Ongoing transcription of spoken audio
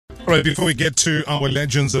All right, before we get to our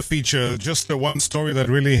Legends of Feature, just the one story that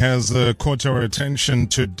really has caught our attention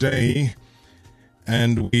today,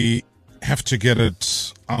 and we have to get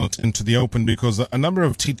it out into the open because a number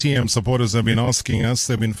of TTM supporters have been asking us,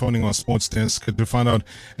 they've been phoning our sports desk to find out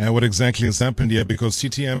what exactly has happened here, because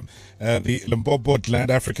TTM, the Limpopo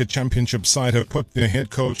Land Africa Championship side, have put their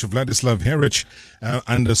head coach Vladislav Heric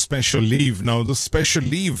under special leave. Now, the special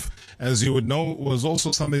leave, as you would know, was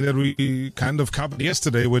also something that we kind of covered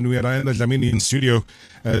yesterday when we had Ayanda Dlamini in studio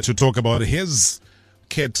to talk about his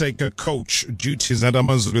caretaker coach duties at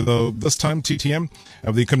Amazulu. This time, TTM,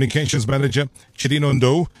 the communications manager, Tshidino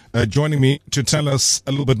Ndou, joining me to tell us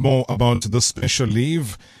a little bit more about the special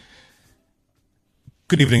leave.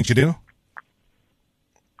 Good evening, Tshidino.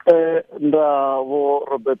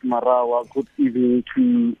 Robert Marawa, good evening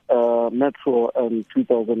to Metro and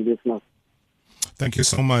 2,000 listeners. Thank you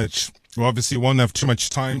so much. We obviously won't have too much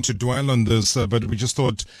time to dwell on this, but we just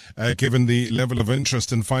thought, given the level of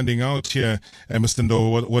interest in finding out here, Mr.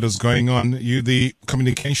 Ndou, what is going on. You, the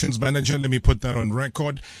communications manager, let me put that on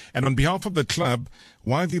record. And on behalf of the club,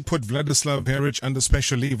 why have you put Vladislav Heric under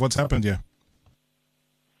special leave? What's happened here?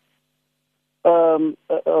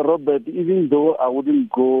 Robert, even though I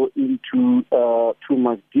wouldn't go into too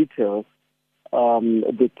much details,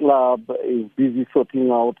 the club is busy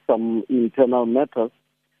sorting out some internal matters,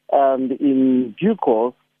 and in due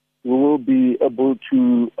course, we will be able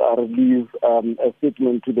to release a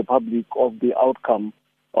statement to the public of the outcome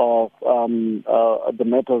of the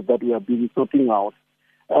matters that we are busy sorting out.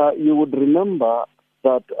 You would remember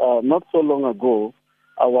that not so long ago,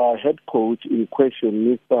 our head coach in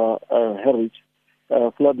question, Mr. Heric,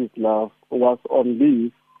 Vladislav, was on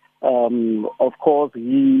leave. Of course,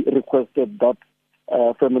 he requested that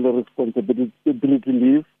family responsibility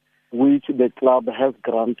leave, which the club has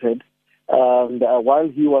granted. And while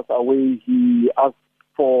he was away, he asked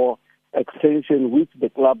for extension, which the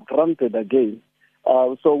club granted again.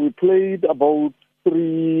 So we played about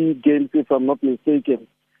 3 games, if I'm not mistaken,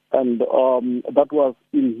 and that was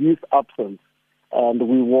in his absence. And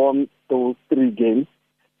we won those 3 games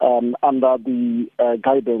under the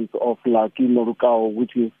guidance of Lucky Norukao,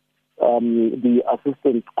 which is the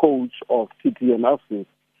assistant coach of TTM FC.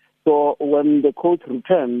 So when the coach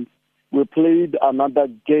returned, we played another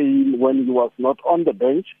game when he was not on the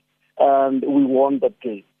bench, and we won that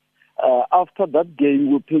game. After that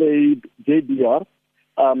game, we played JDR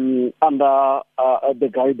under the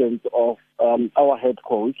guidance of our head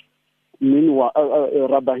coach. Meanwhile,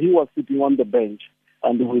 rather, he was sitting on the bench,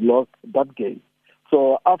 and we lost that game.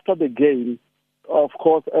 So after the game, of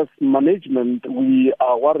course, as management, we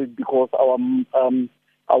are worried because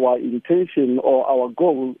our intention or our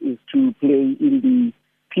goal is to play in the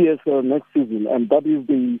PSL next season, and that is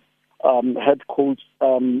the head coach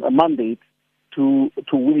mandate to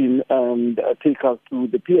win and take us to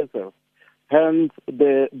the PSL. Hence,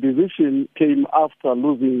 the decision came after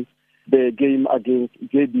losing the game against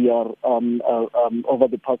JDR over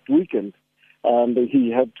the past weekend, and he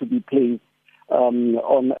had to be placed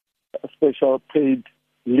on a special paid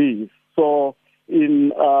leave. So,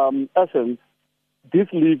 in essence, this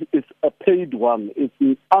leave is a paid one. It's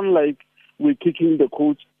unlike we're kicking the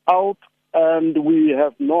coach out, and we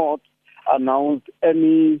have not announced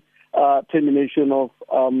any termination of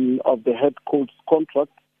the head coach's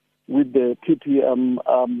contract with the TTM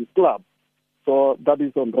club. So that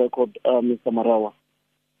is on record, Mr. Marawa.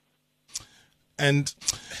 And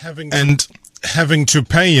having to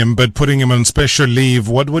pay him, but putting him on special leave,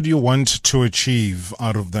 what would you want to achieve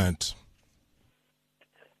out of that?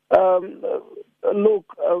 Look,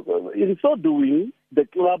 in so doing, the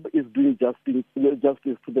club is doing justice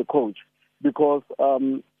to the coach, because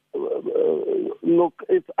look,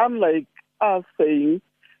 it's unlike us saying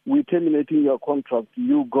we're terminating your contract,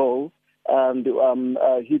 you go, and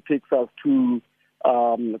he takes us to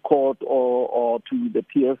court or to the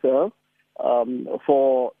PSL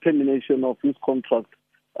for termination of his contract,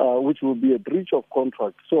 which will be a breach of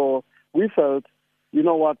contract. So we felt, you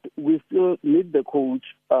know what, we still need the coach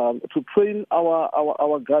to train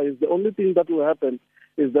our guys. The only thing that will happen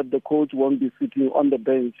is that the coach won't be sitting on the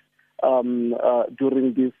bench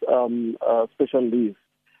during this special leave,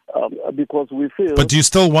 because we feel... But do you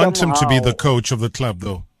still want him to be the coach of the club,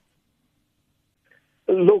 though?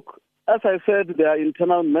 Look, as I said, there are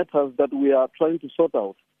internal matters that we are trying to sort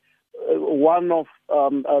out. One of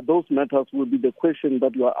those matters will be the question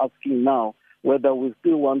that you are asking now, whether we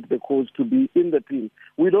still want the coach to be in the team.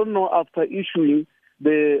 We don't know, after issuing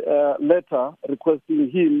the letter requesting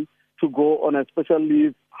him to go on a special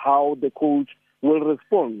leave, how the coach will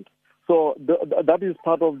respond. So that is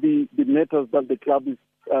part of the matters that the club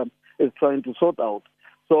is trying to sort out.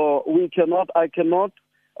 So I cannot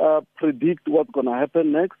predict what's going to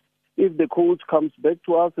happen next. If the coach comes back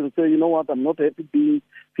to us and say, you know what, I'm not happy being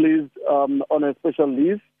placed on a special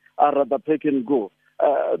leave, I'd rather take and go.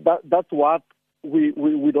 That's what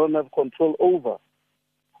we don't have control over.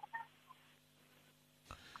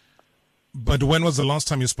 But when was the last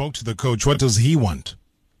time you spoke to the coach? What does he want?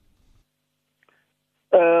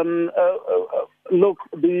 Look,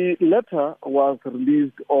 the letter was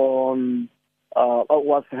released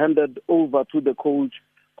was handed over to the coach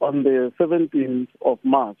on the 17th of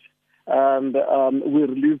March, and we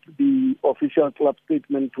released the official club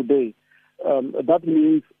statement today. That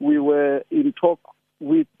means we were in talks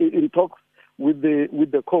with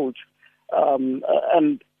the coach,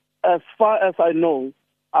 and as far as I know,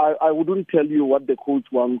 I wouldn't tell you what the coach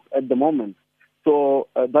wants at the moment. So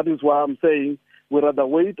that is why I'm saying we'd rather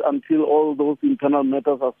wait until all those internal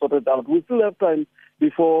matters are sorted out. We still have time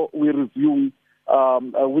before we resume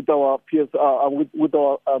with our with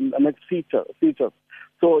our next features.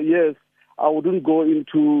 So yes, I wouldn't go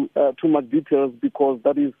into too much details because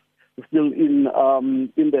that is still in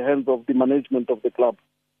the hands of the management of the club.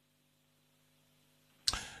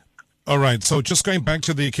 All right. So just going back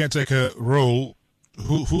to the caretaker role.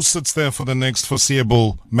 Who sits there for the next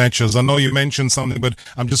foreseeable matches? I know you mentioned something, but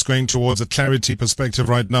I'm just going towards a clarity perspective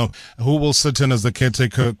right now. Who will sit in as the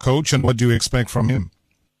caretaker coach, and what do you expect from him?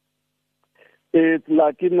 It's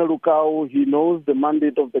like Tshidino Ndou. He knows the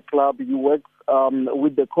mandate of the club. He works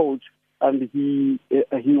with the coach, and he is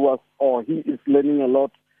learning a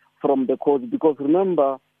lot from the coach. Because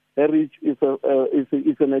remember, Erich is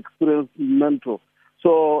an experienced mentor.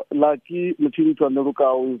 So, Tshidino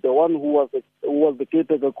Ndou is the one who was the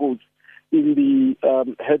caretaker coach in the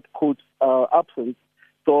head coach absence.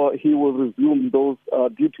 So he will resume those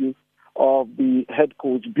duties of the head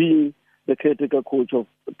coach, being the caretaker coach of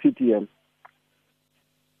TTM.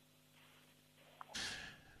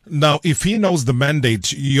 Now, if he knows the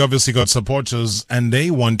mandate, you obviously got supporters, and they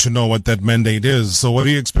want to know what that mandate is. So, what are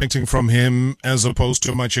you expecting from him, as opposed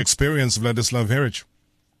to much experience, Vladislav Erich?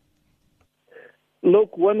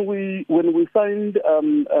 Look, when we signed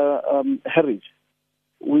Heritage,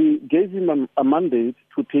 we gave him a mandate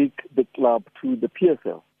to take the club to the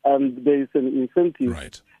PSL, and there is an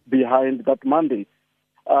incentive behind that mandate.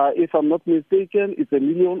 If I'm not mistaken, it's $1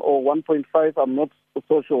 million or 1.5. I'm not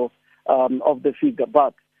so sure of the figure,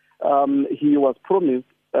 but he was promised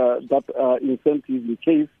that incentive in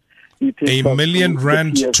case he takes $1 million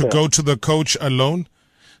to go to the coach alone.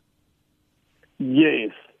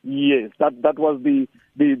 Yes, that was the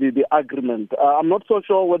agreement. I'm not so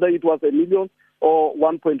sure whether it was $1 million or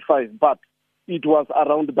 1.5, but it was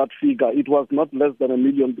around that figure. It was not less than $1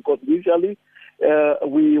 million, because initially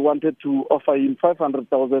we wanted to offer him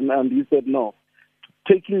 500,000, and he said no.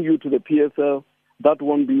 Taking you to the PSL, that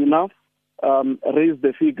won't be enough. Raise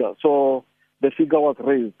the figure. So the figure was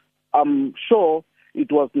raised. I'm sure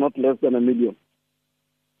it was not less than $1 million.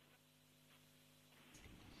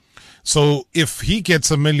 So if he gets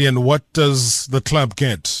 $1 million, what does the club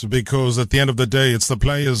get? Because at the end of the day, it's the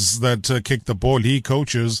players that kick the ball. He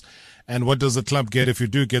coaches. And what does the club get if you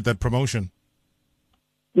do get that promotion?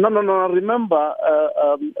 No. Remember,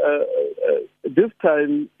 this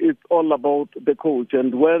time it's all about the coach.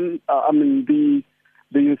 And when, the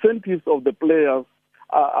incentives of the players,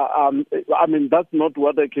 that's not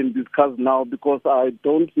what I can discuss now, because I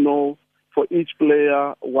don't know for each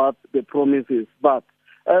player what the promise is. But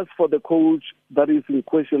as for the coach that is in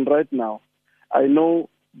question right now, I know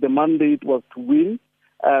the mandate was to win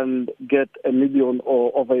and get $1 million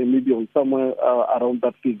or over $1 million, somewhere around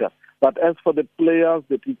that figure. But as for the players,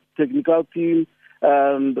 the technical team,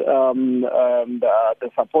 and the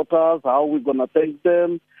supporters, how we're going to thank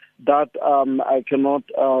them, that I cannot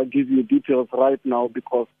give you details right now,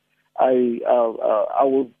 because I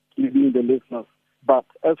was leaving the listeners. But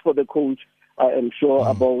as for the coach, I am sure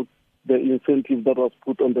about the incentive that was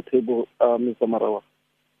put on the table, Mr. Marawa.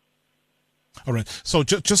 All right. So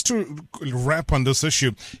just to wrap on this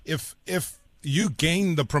issue, if you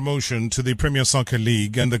gain the promotion to the Premier Soccer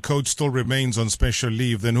League and the coach still remains on special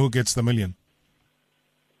leave, then who gets the $1 million?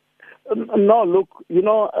 No, look,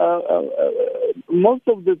 most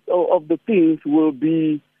of the things will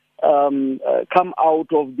be come out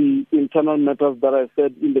of the internal matters that I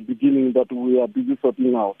said in the beginning that we are busy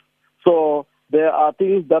sorting out. So there are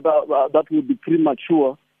things that will be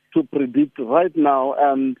premature to predict right now,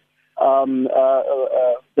 and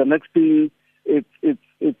the next thing it's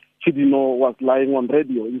Tshidino was lying on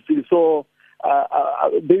radio. You see, so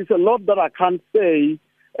there is a lot that I can't say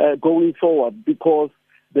going forward, because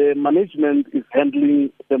the management is handling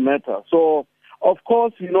the matter. So Of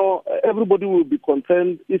course, everybody will be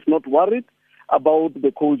concerned, if not worried, about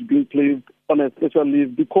the coach being placed on a special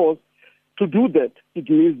leave, because to do that, it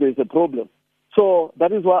means there's a problem. So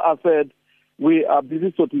that is why I said we are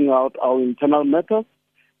busy sorting out our internal matters,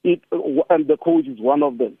 and the coach is one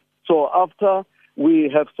of them. So after we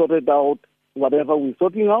have sorted out whatever we're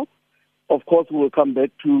sorting out, of course, we will come back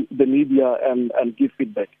to the media and give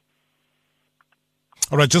feedback.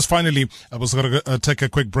 All right, just finally, I was going to take a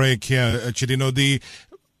quick break here, Tshidino.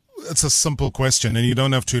 It's a simple question, and you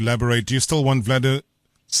don't have to elaborate. Do you still want Vladislav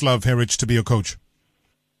Heric to be your coach?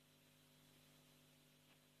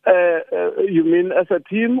 You mean as a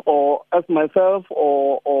team, or as myself,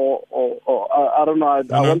 or I don't know.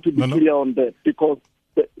 I want to be clear on that, because...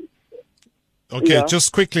 Okay, yeah.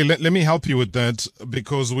 Just quickly, let me help you with that,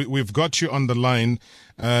 because we've got you on the line,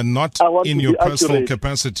 not in your personal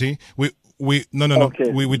capacity. Okay. We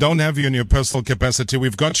don't have you in your personal capacity.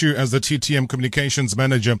 We've got you as the TTM Communications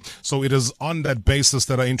manager. So it is on that basis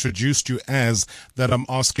that I introduced you as that I'm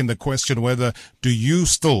asking the question whether do you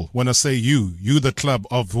still, when I say you the club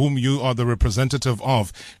of whom you are the representative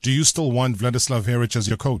of, do you still want Vladislav Heric as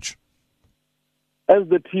your coach? As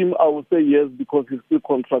the team, I would say yes, because he's still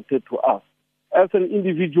contracted to us. As an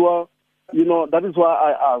individual, that is why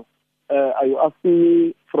I asked, are you asking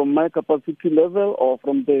me from my capacity level or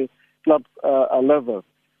from the club's level?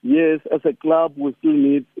 Yes, as a club, we still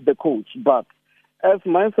need the coach. But as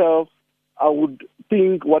myself, I would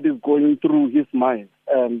think what is going through his mind.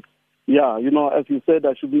 And as you said,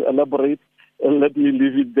 I shouldn't elaborate, and let me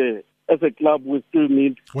leave it there. As a club, we still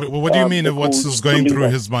need... What do you mean what's going through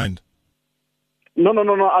his mind? No.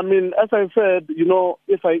 I mean, as I said,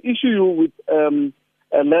 if I issue you with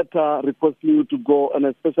a letter requesting you to go on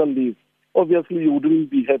a special leave, obviously you wouldn't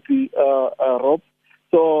be happy, Rob.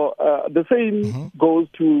 So the same goes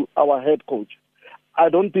to our head coach. I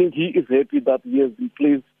don't think he is happy that he has been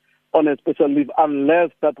placed on a special leave,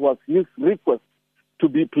 unless that was his request to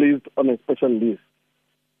be placed on a special leave.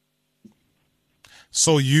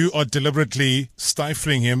 So you are deliberately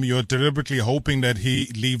stifling him. You're deliberately hoping that he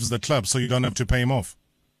leaves the club so you don't have to pay him off.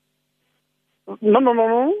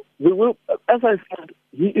 No. We will, as I said,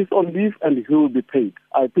 he is on leave and he will be paid.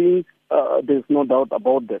 I think there's no doubt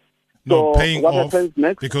about that. No, so paying what off, happens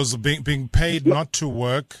next? because being paid not to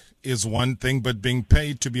work is one thing, but being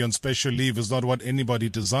paid to be on special leave is not what anybody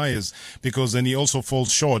desires, because then he also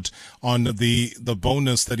falls short on the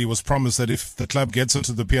bonus that he was promised, that if the club gets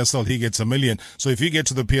into the PSL, he gets $1 million. So if you get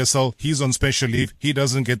to the PSL, he's on special leave, he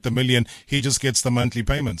doesn't get the $1 million, he just gets the monthly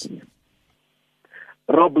payments.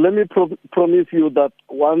 Rob, let me promise you that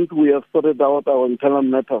once we have sorted out our internal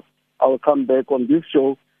matters, I will come back on this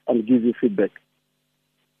show and give you feedback.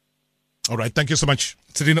 All right. Thank you so much,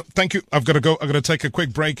 Tshidino. Thank you. I've got to go. I've got to take a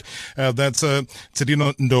quick break. That's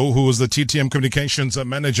Tshidino Ndou, who is the TTM Communications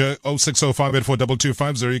manager.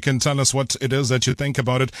 0605842250. You can tell us what it is that you think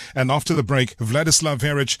about it. And after the break, Vladislav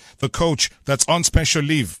Heric, the coach that's on special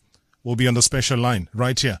leave, will be on the special line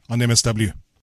right here on MSW.